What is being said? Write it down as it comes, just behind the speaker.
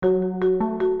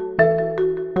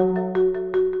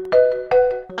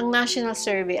national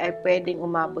survey ay pwedeng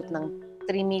umabot ng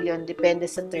 3 million depende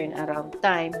sa turnaround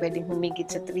time, pwedeng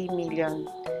humigit sa 3 million.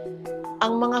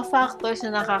 Ang mga factors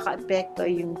na nakakaapekto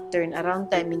ay yung turnaround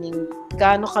time, meaning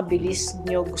gaano kabilis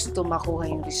nyo gusto makuha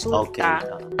yung resulta.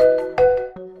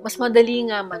 Mas madali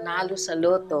nga manalo sa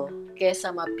loto kesa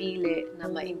mapili na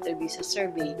ma-interview sa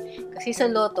survey. Kasi sa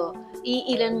loto,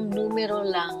 iilang numero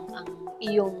lang ang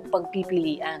iyong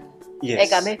pagpipilian. Yes.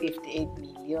 Kami 58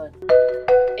 million.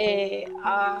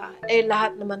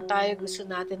 Lahat naman tayo gusto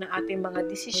natin ng ating mga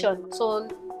desisyon. So,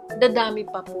 dadami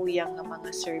pa po yung mga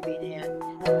survey na yan.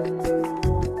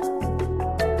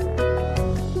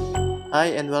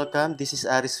 Hi and welcome. This is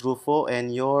Aris Rufo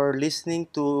and you're listening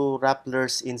to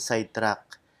Rappler's Inside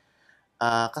Track.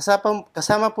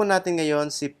 Kasama po natin ngayon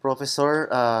si Professor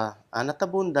Ana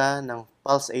Tabunda ng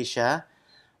Pulse Asia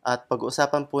at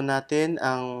pag-uusapan po natin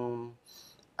ang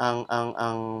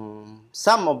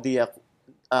some of the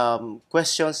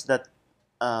questions that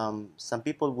some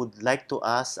people would like to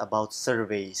ask about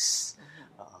surveys.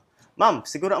 Ma'am,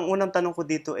 siguro ang unang tanong ko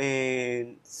dito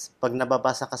pag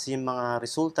nababasa kasi yung mga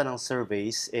resulta ng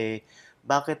surveys,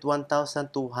 bakit 1,200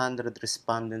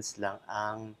 respondents lang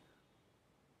ang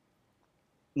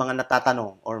mga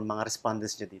natatanong or mga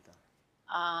respondents nyo dito?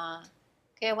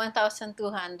 Kaya 1,200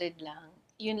 lang,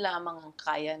 yun lamang ang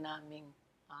kaya naming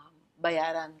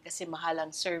bayaran kasi mahal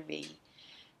ang survey.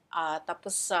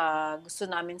 Tapos gusto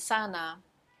namin sana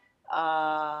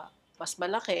mas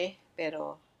malaki,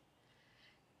 pero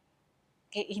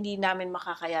hindi namin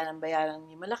makakayanan bayaran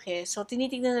yung malaki. So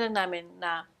tinitignan na lang namin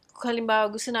na kung halimbawa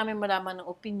gusto namin malaman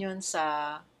ng opinion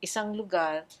sa isang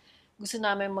lugar, gusto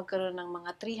namin magkaroon ng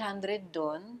mga 300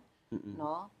 doon,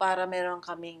 no? Para meron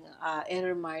kaming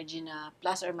error margin na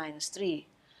plus or minus 3.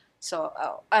 So,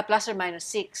 plus or minus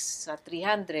 6 sa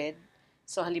 300.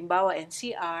 So, halimbawa,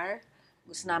 NCR,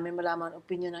 gusto namin malaman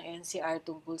opinion ng NCR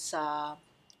tungkol sa,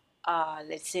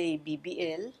 let's say,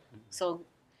 BBL. So,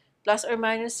 plus or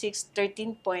minus 6,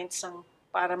 13 points ang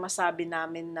para masabi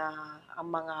namin na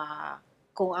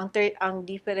kung ang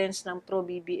difference ng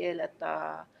pro-BBL at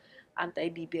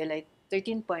anti-BBL ay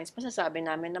 13 points, masasabi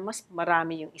namin na mas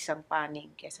marami yung isang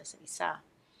panig kesa sa isa.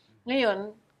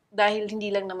 Ngayon, dahil hindi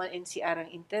lang naman NCR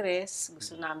ang interes,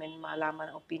 gusto namin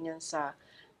malaman ang opinion sa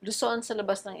Luzon sa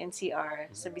labas ng NCR,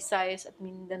 sa Visayas at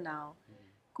Mindanao,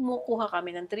 kumukuha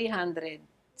kami ng 300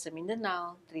 sa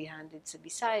Mindanao, 300 sa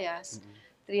Visayas,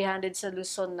 300 sa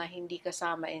Luzon na hindi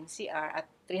kasama NCR at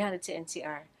 300 sa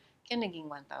NCR, kaya naging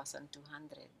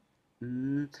 1,200.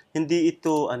 Hindi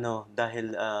ito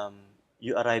dahil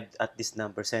you arrived at this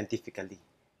number scientifically?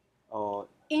 O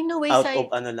In a way, out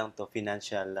of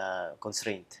financial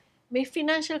constraint? May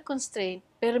financial constraint,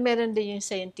 pero meron din yung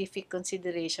scientific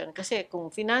consideration. Kasi kung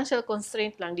financial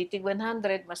constraint lang, ditig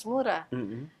 100, mas mura.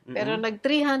 Pero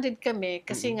nag-300 kami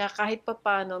kasi nga kahit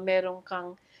papano meron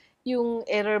kang yung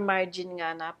error margin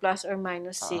nga na plus or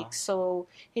minus 6. So,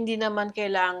 hindi naman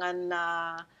kailangan na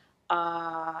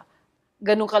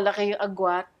ganun kalaki yung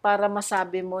agwat para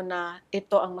masabi mo na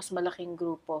ito ang mas malaking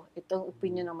grupo. Ito ang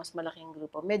opinion ng mas malaking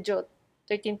grupo. Medyo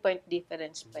 13-point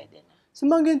difference pwede na. So,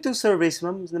 mga ganitong surveys,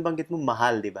 ma'am, nabanggit mo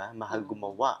mahal, di ba? Mahal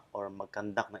gumawa or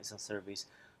mag-conduct ng isang surveys.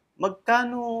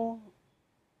 Magkano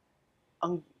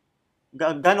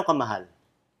gaano kamahal?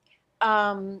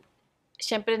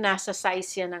 Siyempre, nasa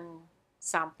size yan ng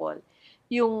sample.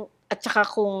 At saka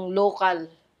kung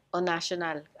local o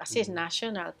national. Kasi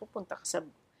national,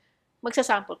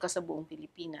 magsasample ka sa buong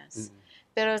Pilipinas.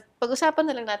 Pero pag-usapan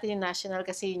na lang natin yung national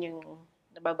kasi yun yung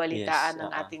nababalitaan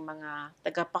ng ating mga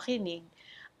tagapakinig.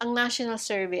 Ang national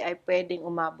survey ay pwedeng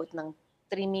umabot ng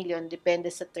 3 million depende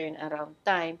sa turnaround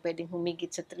time. Pwedeng humigit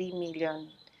sa 3 million.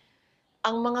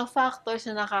 Ang mga factors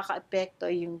na nakakaapekto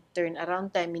ay yung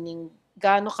turnaround time, meaning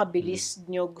gaano kabilis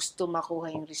nyo gusto makuha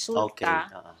yung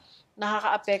resulta.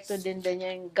 Nakakaapekto din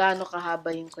yung gaano kahaba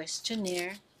yung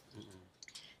questionnaire.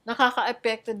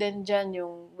 Nakaka-apekto din dyan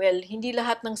yung, hindi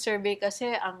lahat ng survey kasi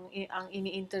ang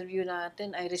ini-interview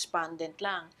natin ay respondent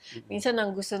lang. Minsan ang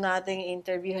gusto nating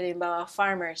interview, halimbawa,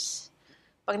 farmers.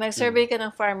 Pag nag-survey ka ng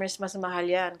farmers, mas mahal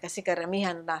yan kasi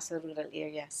karamihan nasa rural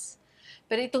areas.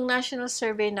 Pero itong national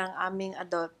survey ng aming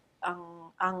adult,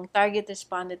 ang target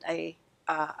respondent ay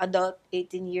adult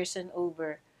 18 years and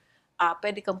over.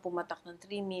 Pwede kang pumatak ng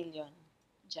 3 million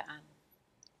dyan.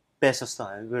 Pesos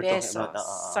na. We're Pesos, talking about,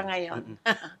 sa ngayon.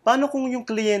 Paano kung yung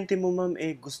kliyente mo, ma'am,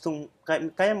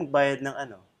 kaya magbayad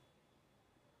ng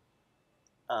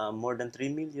more than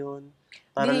 3 million?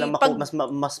 Para lang pag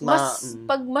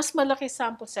mas malaki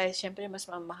sample size, syempre mas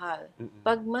mamahal.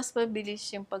 Pag mas mabilis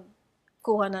yung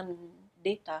pagkuha ng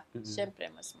data,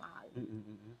 syempre mas mahal.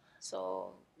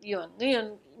 So, yun.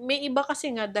 Ngayon, may iba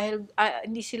kasi nga dahil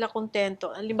hindi sila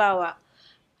kontento. Halimbawa,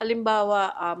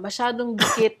 masyadong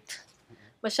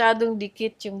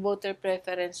dikit yung voter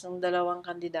preference ng dalawang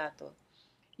kandidato.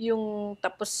 Yung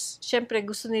tapos syempre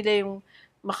gusto nila yung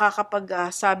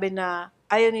makakapag-sabi na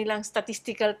ayaw nilang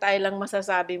statistical tayo lang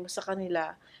masasabi mo sa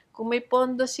kanila. Kung may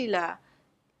pondo sila,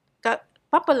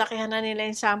 papalakihan na nila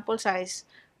yung sample size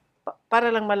para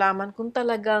lang malaman kung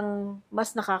talagang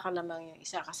mas nakakalamang yung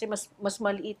isa. Kasi mas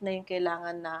maliit na yung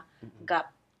kailangan na gap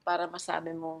para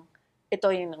masabi mong ito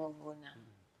yung nangunguna.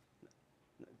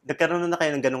 Nagkaroon na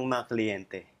kayo ng ganong mga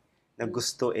kliyente na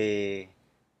gusto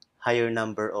higher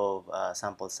number of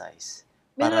sample size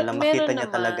para lang makita niya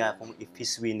talaga kung if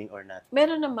he's winning or not.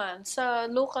 Meron naman sa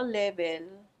local level,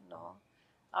 no.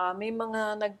 May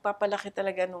mga nagpapalaki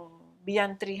talaga nung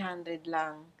beyond 300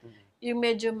 lang. Yung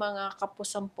medyo mga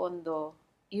kapos ang pondo,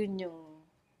 yun yung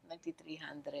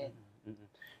nagti-300.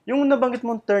 Yung nabanggit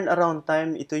mong turnaround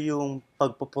time, ito yung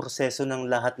pagpoproseso ng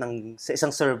lahat sa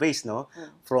isang surveys, no?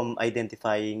 From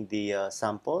identifying the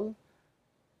sample.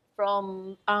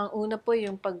 Ang una po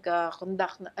yung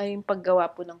yung paggawa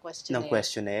po ng questionnaire. Ng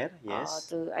questionnaire,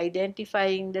 yes. To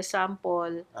identifying the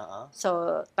sample.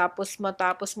 So,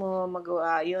 matapos mo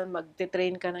magawa yun,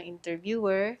 magte-train ka ng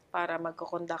interviewer para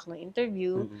magko-conduct ng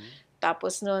interview.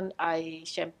 Tapos nun ay,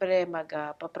 syempre,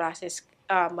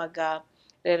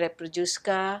 re-reproduce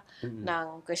ka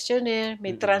ng questionnaire.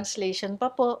 May translation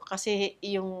pa po kasi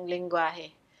yung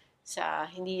lengguwahe.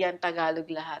 Hindi yan Tagalog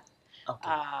lahat.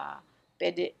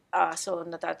 So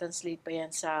natatranslate pa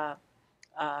yan sa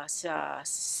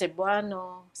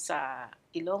Cebuano, sa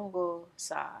Ilonggo,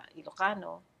 sa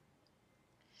Ilocano.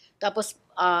 Tapos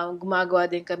gumagawa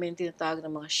din kami ng tinatawag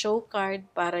ng mga show card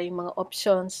para yung mga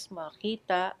options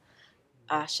makita.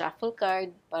 Shuffle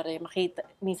card para makita.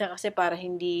 Minsan kasi para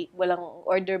walang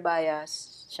order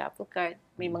bias, shuffle card.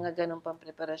 May mga ganun pang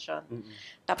preparasyon.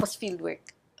 Tapos fieldwork.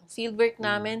 Ang fieldwork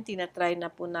namin, tinatry na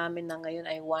po namin na ngayon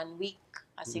ay 1 week.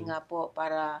 Kasi nga po,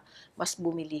 para mas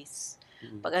bumilis.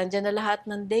 Pag andyan na lahat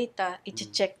ng data,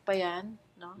 i-check pa yan.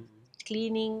 No?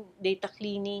 Data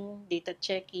cleaning, data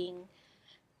checking.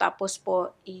 Tapos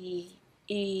po,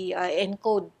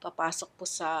 encode, papasok po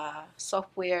sa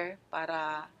software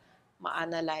para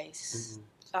ma-analyze.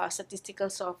 Statistical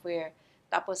software.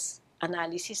 Tapos,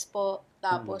 analysis po.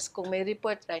 Tapos, kung may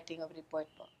report, writing of report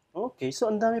po. Okay, so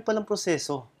ang dami palang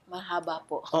proseso. Mahaba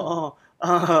po. Oo.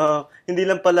 Hindi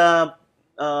lang pala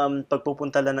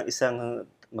pagpupunta lang ng isang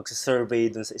magsa-survey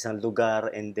dun sa isang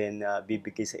lugar and then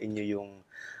bibigay sa inyo yung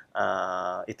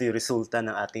ito yung resulta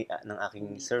ng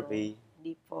aking survey.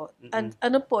 Hindi po.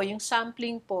 Ano po, yung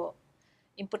sampling po,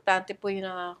 importante po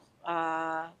yung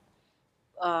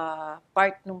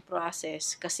part ng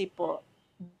process kasi po,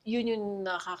 yun yung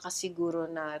nakakasiguro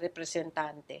na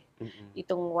representante.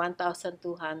 Itong 1,200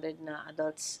 na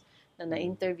adults na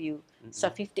na-interview sa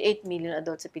 58 million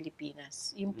adults sa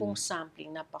Pilipinas. Yung pong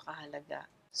sampling, napakahalaga.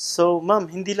 So, ma'am,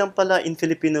 hindi lang pala in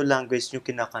Filipino language nyo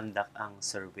kinakandak ang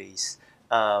surveys.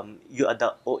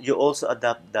 You also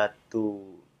adapt that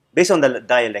based on the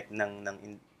dialect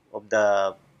of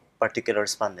the particular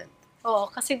respondent. Oo,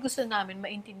 kasi gusto namin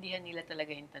maintindihan nila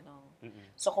talaga yung tanong.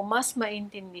 So, kung mas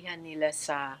maintindihan nila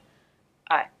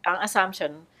ang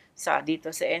assumption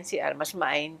dito sa NCR,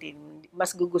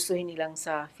 mas gugustuhin nilang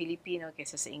sa Filipino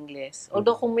kaysa sa English.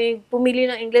 Although kung may pumili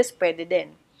ng English, pwede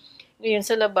din. Ngayon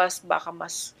sa labas, baka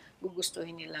mas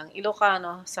gugustuhin nilang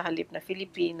Ilocano sa halip na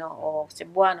Filipino o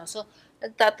Cebuano. So,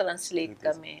 nagtatranslate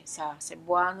kami sa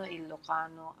Cebuano,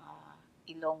 Ilocano,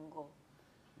 Ilonggo.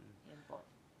 Yan po.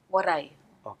 Waray.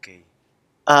 Okay.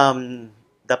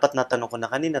 Dapat natanong ko na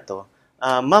kanina to.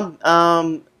 Ma'am,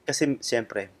 kasi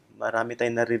siyempre, marami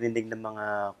tayong naririnig ng mga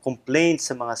complaints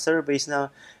sa mga surveys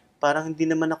na parang hindi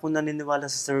naman ako naniniwala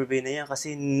sa survey na yan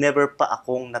kasi never pa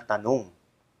akong natanong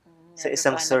sa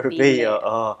isang survey.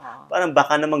 Parang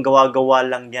baka naman gawa-gawa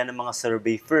lang yan ng mga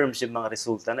survey firms, yung mga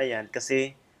resulta na yan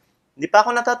kasi hindi pa ako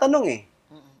natatanong eh.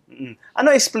 Ano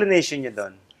explanation niyo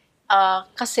doon?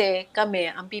 Kasi kami,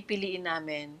 ang pipiliin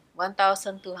namin,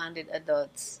 1,200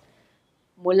 adults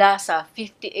mula sa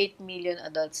 58 million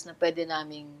adults na pwede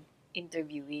naming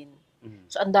interviewin.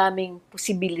 So, ang daming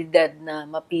posibilidad na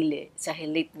mapili sa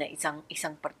halip na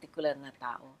isang particular na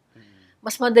tao.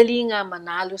 Mas madali nga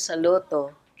manalo sa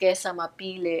loto kesa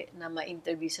mapili na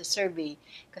ma-interview sa survey.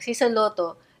 Kasi sa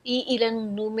loto,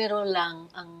 iilang numero lang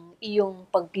ang iyong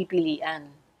pagpipilian.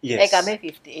 Yes. Kami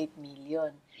 58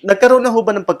 million. Nagkaroon na ho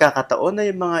ba ng pagkakataon na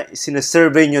yung mga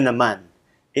sinasurvey nyo naman,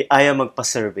 ayaw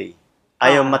magpa-survey?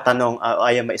 Ayaw matanong,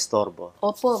 ayaw maistorbo?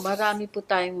 Opo, marami po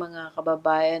tayong mga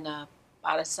kababayan na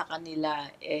para sa kanila,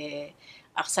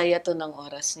 aksaya to ng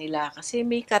oras nila kasi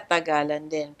may katagalan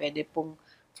din. Pwede pong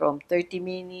from 30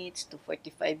 minutes to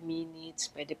 45 minutes,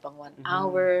 pwede pang 1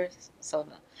 hour. So,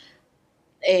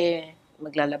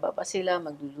 maglalaba pa sila,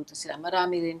 magluluto sila.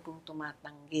 Marami rin pong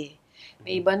tumatanggi.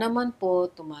 May iba naman po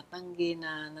tumatanggi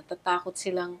na natatakot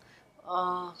silang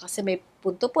kasi may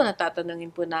punto po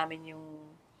natatanungin po namin yung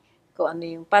kung ano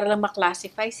yung para lang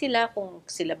ma-classify sila kung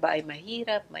sila ba ay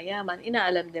mahirap, mayaman.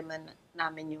 Inaalam naman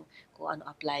namin yung kung ano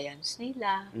appliance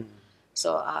nila.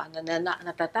 So,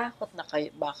 natatakot na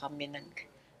kayo baka kami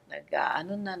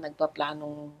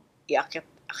nagpaplanong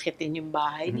iakyat-akyatin yung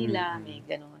bahay nila, may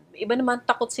ganun. Iba naman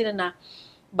takot sila na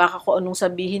baka kung anong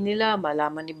sabihin nila,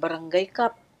 malaman ni Barangay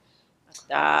Cap.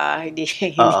 At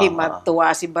hindi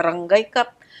matuwa si Barangay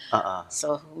Cap.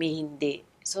 So, hindi.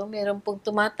 So, meron pong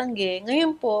tumatanggi.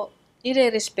 Ngayon po,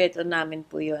 nire-respeto namin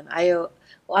po yun.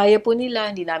 Kung ayaw po nila,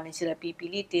 hindi namin sila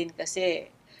pipilitin kasi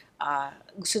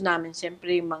gusto namin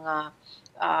siyempre yung mga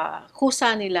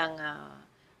kusa nilang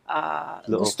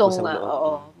gustong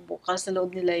bukas sa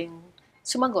loob nila yung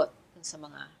sumagot sa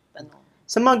mga tanong.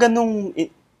 Sa mga ganong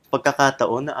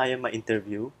pagkakataon na ayaw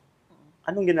ma-interview,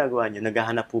 anong ginagawa niyo?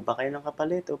 Naghahanap po ba kayo ng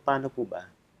kapalit o paano po ba?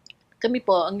 Kami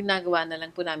po, ang ginagawa na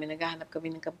lang po namin, naghahanap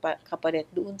kami ng kapalit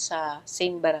doon sa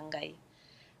same barangay.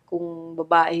 Kung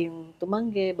babae yung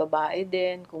tumanggi, babae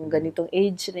din. Kung ganitong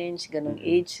age range, ganong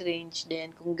age range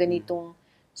din. Kung ganitong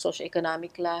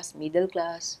socio-economic class, middle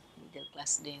class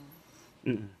din.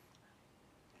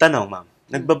 Tanong, ma'am,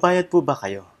 nagbabayad po ba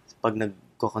kayo pag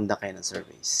nagko-conduct kayo ng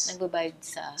surveys? Nagbabayad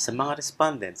sa mga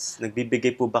respondents,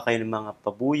 nagbibigay po ba kayo ng mga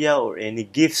pabuya or any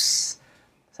gifts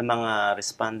sa mga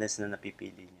respondents na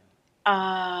napipili niyo?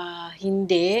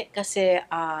 Hindi kasi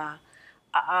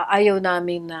ayaw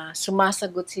namin na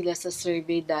sumasagot sila sa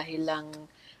survey dahil lang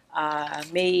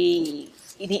may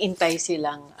iniintay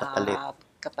silang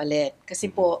kapalit.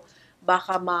 Kasi po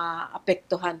baka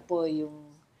maapektuhan po yung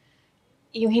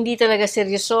hindi talaga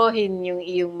seryosohin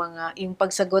yung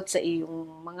pagsagot sa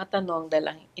iyong mga tanong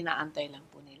dahil inaantay lang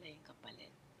po nila yung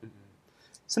kapalit.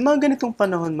 Sa mga ganitong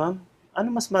panahon, ma'am, ano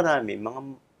mas marami? Mga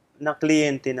na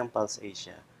kliyente ng Pulse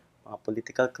Asia? Mga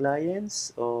political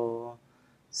clients o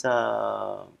sa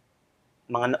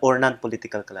mga or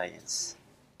non-political clients?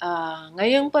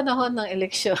 Ngayong panahon ng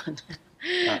eleksyon,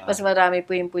 mas marami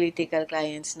po yung political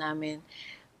clients namin.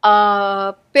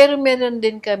 Pero meron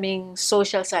din kaming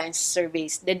social science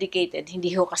surveys dedicated.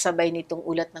 Hindi ho kasabay nitong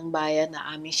ulat ng bayan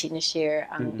na aming sinishare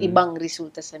ang ibang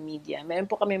resulta sa media. Meron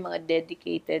po kami mga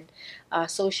dedicated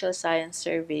social science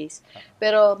surveys.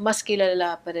 Pero mas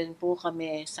kilala pa rin po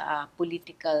kami sa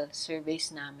political surveys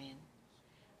namin.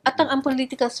 At ang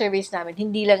political surveys namin,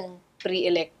 hindi lang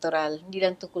pre-electoral, hindi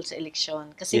lang tungkol sa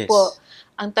eleksyon. Kasi po,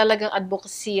 ang talagang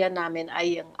advocacy namin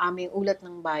ay ang aming ulat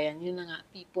ng bayan, yun na nga,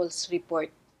 People's Report.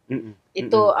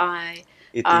 Ito ay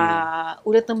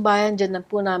ulat ng bayan, dyan na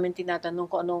po namin tinatanong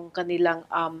kung anong kanilang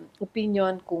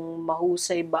opinion, kung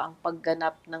mahusay ba ang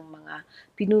pagganap ng mga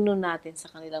pinuno natin sa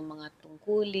kanilang mga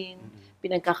tungkulin,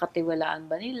 pinagkakatiwalaan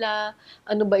ba nila,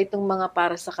 ano ba itong mga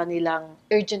para sa kanilang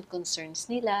urgent concerns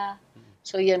nila.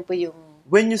 So yan po yung...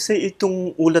 When you say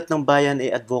itong ulat ng bayan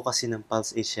ay advocacy ng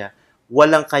Pulse Asia,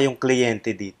 walang kayong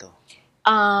kliyente dito?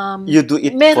 You do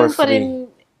it for free? Pa rin,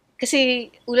 kasi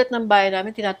ulat ng bayan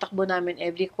namin, tinatakbo namin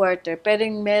every quarter, pero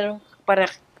meron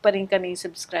pa rin kaming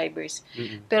subscribers.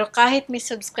 Pero kahit may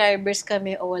subscribers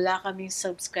kami o wala kaming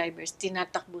subscribers,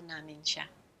 tinatakbo namin siya.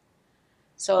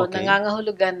 So,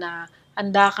 nangangahulugan na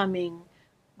handa kaming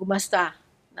gumasta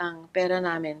ng pera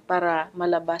namin para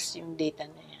malabas yung data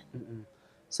na yan.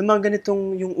 Sa mga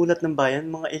ganitong yung ulat ng bayan,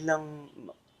 mga ilang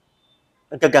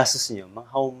nagagastos niyo?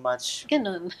 How much?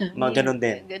 Ganon. Mga ganon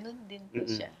din? Ganon din po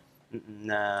siya.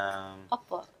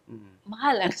 Opo.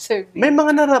 Mahal ang survey. May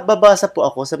mga nababasa po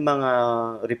ako sa mga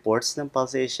reports ng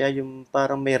Pulse Asia, yung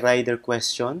parang may rider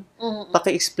question.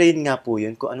 Paki-explain nga po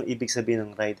yun kung anong ibig sabihin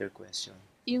ng rider question.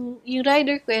 Yung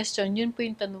rider question, yun po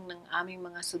yung tanong ng aming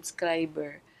mga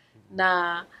subscriber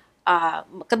na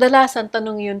kadalasan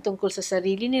tanong yun tungkol sa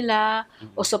sarili nila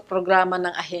o sa programa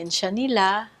ng ahensya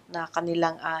nila na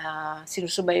kanilang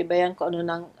sinusubaybayan kung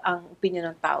ano ang opinion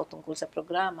ng tao tungkol sa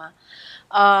programa.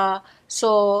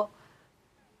 So,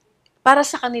 para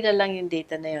sa kanila lang yung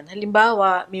data na yun.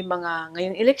 Halimbawa, may mga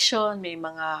ngayong eleksyon, may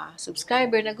mga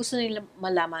subscriber na gusto nila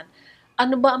malaman,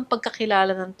 ano ba ang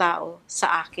pagkakilala ng tao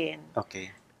sa akin?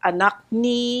 Anak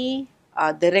ni,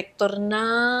 director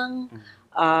ng,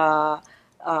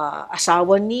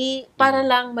 asawa ni, para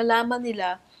lang malaman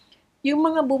nila, yung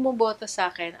mga bumoboto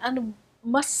sa akin,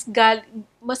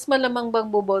 mas malamang bang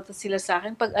boboto sila sa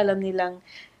akin pag alam nilang,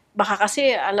 baka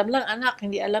kasi alam lang anak,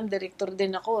 hindi alam director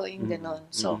din ako, yung ganon.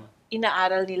 So,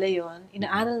 inaaral nila yon,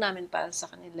 inaaral namin para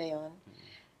sa kanila yon,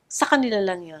 sa kanila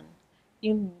lang yon.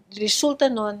 Yung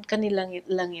resulta nun, kanilang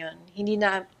lang yon. Hindi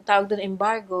na, tawag doon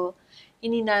embargo,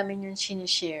 hindi namin yun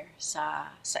sinishare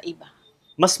sa iba.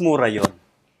 Mas mura yon,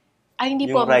 Ay, hindi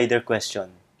yung po, rider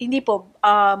question. hindi po.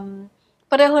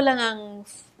 Pareho lang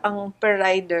ang per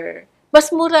rider.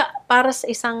 Mas mura para sa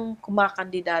isang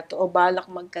kumakandidato o balak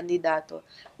magkandidato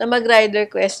na mag-rider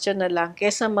question na lang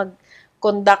kaysa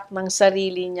mag-conduct ng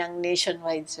sarili niyang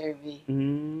nationwide survey.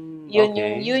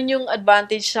 Yun yung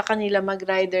advantage sa kanila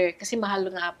mag-rider kasi mahal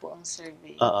nga po ang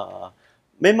survey.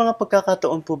 May mga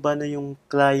pagkakataon po ba na yung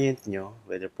client nyo,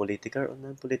 whether political or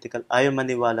non-political, ayaw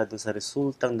maniwala dun sa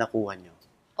resultang nakuha nyo?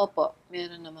 Opo,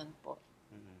 meron naman po.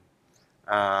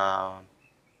 Ah,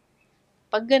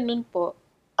 Pag ganun po,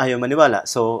 ayaw maniwala.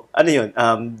 So, ano yun?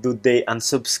 Do they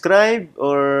unsubscribe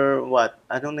or what?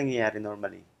 Anong nangyayari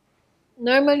normally?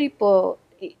 normally po,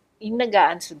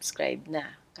 nag-unsubscribe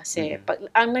na. Kasi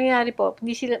ang nangyari po,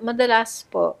 hindi sila, madalas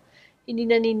po, hindi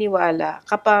naniniwala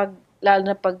kapag, lalo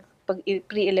na pag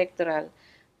pre-electoral,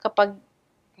 kapag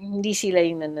hindi sila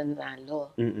yung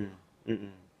nananalo.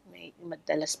 May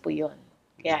madalas po yon.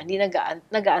 Kaya hindi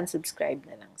nag-unsubscribe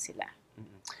na lang sila.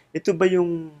 Ito ba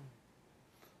yung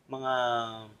mga,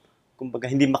 kumbaga,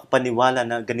 hindi makapaniwala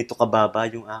na ganito kababa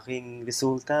yung aking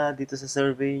resulta dito sa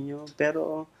survey nyo?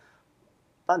 Pero,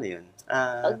 paano yun?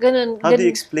 Ganun, How do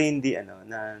you explain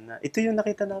na ito yung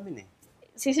nakita namin eh?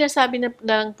 Sinasabi na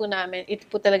lang po namin, ito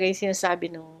po talaga yung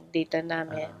sinasabi ng data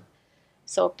namin.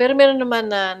 So, pero meron naman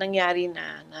na nangyari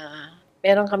na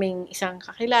meron kaming isang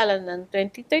kakilala ng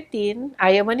 2013,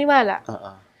 ayaw maniwala.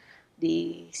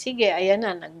 Di, sige, ayan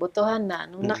na, nagbotohan na.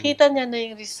 Nung nakita niya na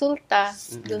yung resulta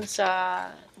dun sa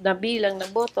nabilang na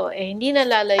boto, hindi na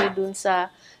lalayo dun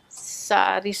sa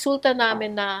resulta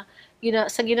namin na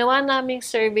sa ginawa naming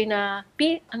survey na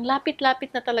ang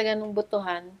lapit-lapit na talaga nung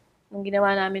botohan, nung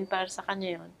ginawa namin para sa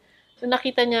kanya yon. Nung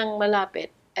nakita niyang malapit,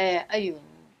 ayun,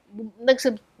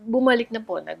 bumalik na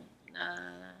po,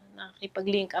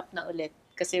 nakipag-link up na ulit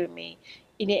kasi may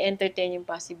ini-entertain yung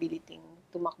possibility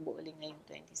tumakbo ulit ngayong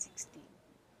 2016.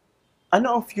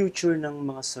 Ano ang future ng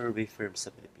mga survey firms sa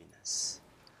Pilipinas?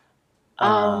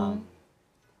 How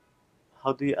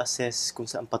do you assess kung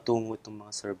saan patungo itong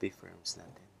mga survey firms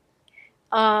natin?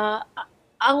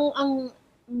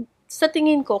 Sa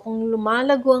tingin ko, kung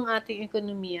lumalago ang ating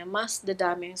ekonomiya, mas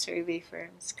dadami ang survey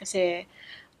firms. Kasi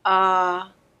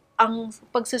ang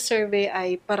pagsasurvey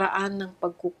ay paraan ng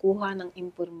pagkukuha ng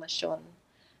impormasyon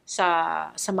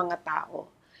sa mga tao.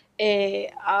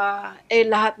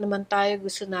 Lahat naman tayo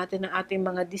gusto natin ng ating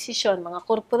mga desisyon, mga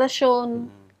korporasyon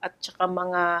at saka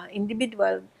mga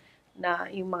individual na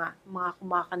yung mga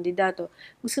kumakandidato.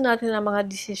 Gusto natin na mga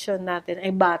desisyon natin ay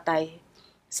batay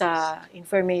sa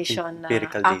information na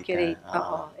accurate,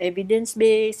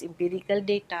 evidence-based, empirical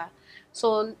data.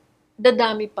 So,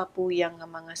 dadami pa po yung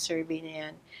mga survey na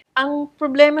yan. Ang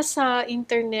problema sa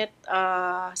internet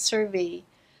survey,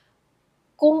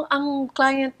 kung ang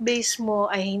client base mo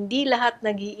ay hindi lahat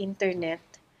nag-i-internet,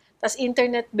 tas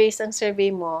internet-based ang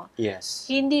survey mo,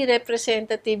 hindi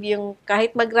representative yung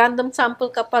kahit mag-random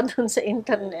sample ka pa dun sa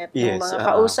internet, yung mga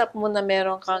kausap mo na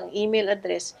meron kang email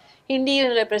address, hindi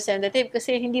yun representative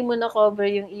kasi hindi mo na-cover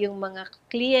yung iyong mga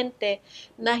kliyente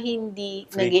na hindi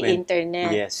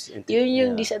nag-i-internet. Yun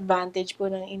yung disadvantage po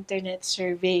ng internet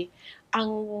survey. Ang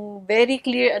very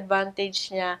clear advantage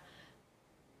niya,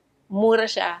 mura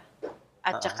siya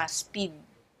at saka speed.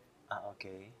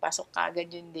 Pasok kagad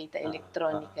yung data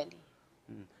electronically.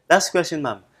 Last question,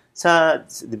 ma'am.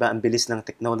 Di ba, ang bilis ng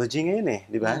technology ngayon eh,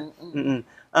 di ba?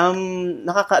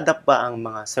 Nakaka-adapt ba ang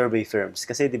mga survey firms?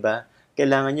 Kasi di ba,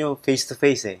 kailangan nyo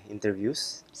face-to-face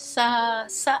interviews?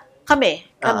 Kami,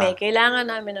 kailangan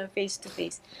namin ng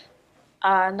face-to-face.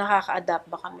 Nakaka-adapt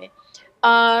ba kami?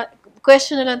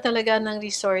 Question na lang talaga ng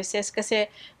resources kasi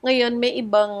ngayon may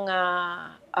ibang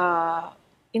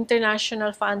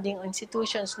international funding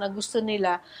institutions na gusto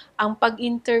nila ang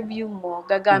pag-interview mo,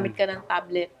 gagamit ka ng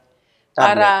tablet.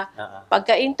 Para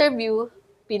pagka-interview,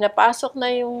 pinapasok na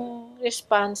yung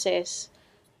responses,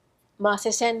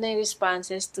 masesend na yung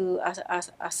responses to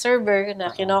a server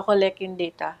na kinokollect yung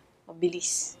data,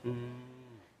 mabilis.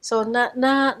 So,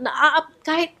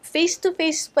 kahit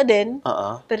face-to-face pa din,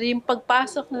 pero yung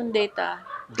pagpasok ng data,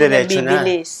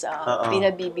 pinabibilis.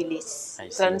 Pinabibilis.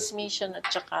 Transmission at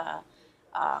saka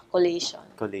collation.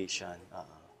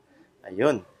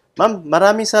 Ayun. Ma'am,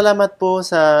 maraming salamat po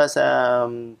sa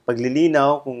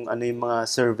paglilinaw kung ano yung mga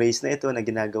surveys na ito na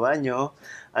ginagawa nyo,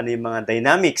 ano yung mga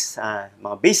dynamics,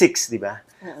 mga basics, di ba?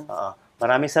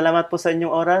 Maraming salamat po sa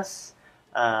inyong oras.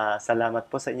 Salamat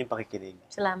po sa inyong pakikinig.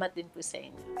 Salamat din po sa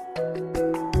inyo.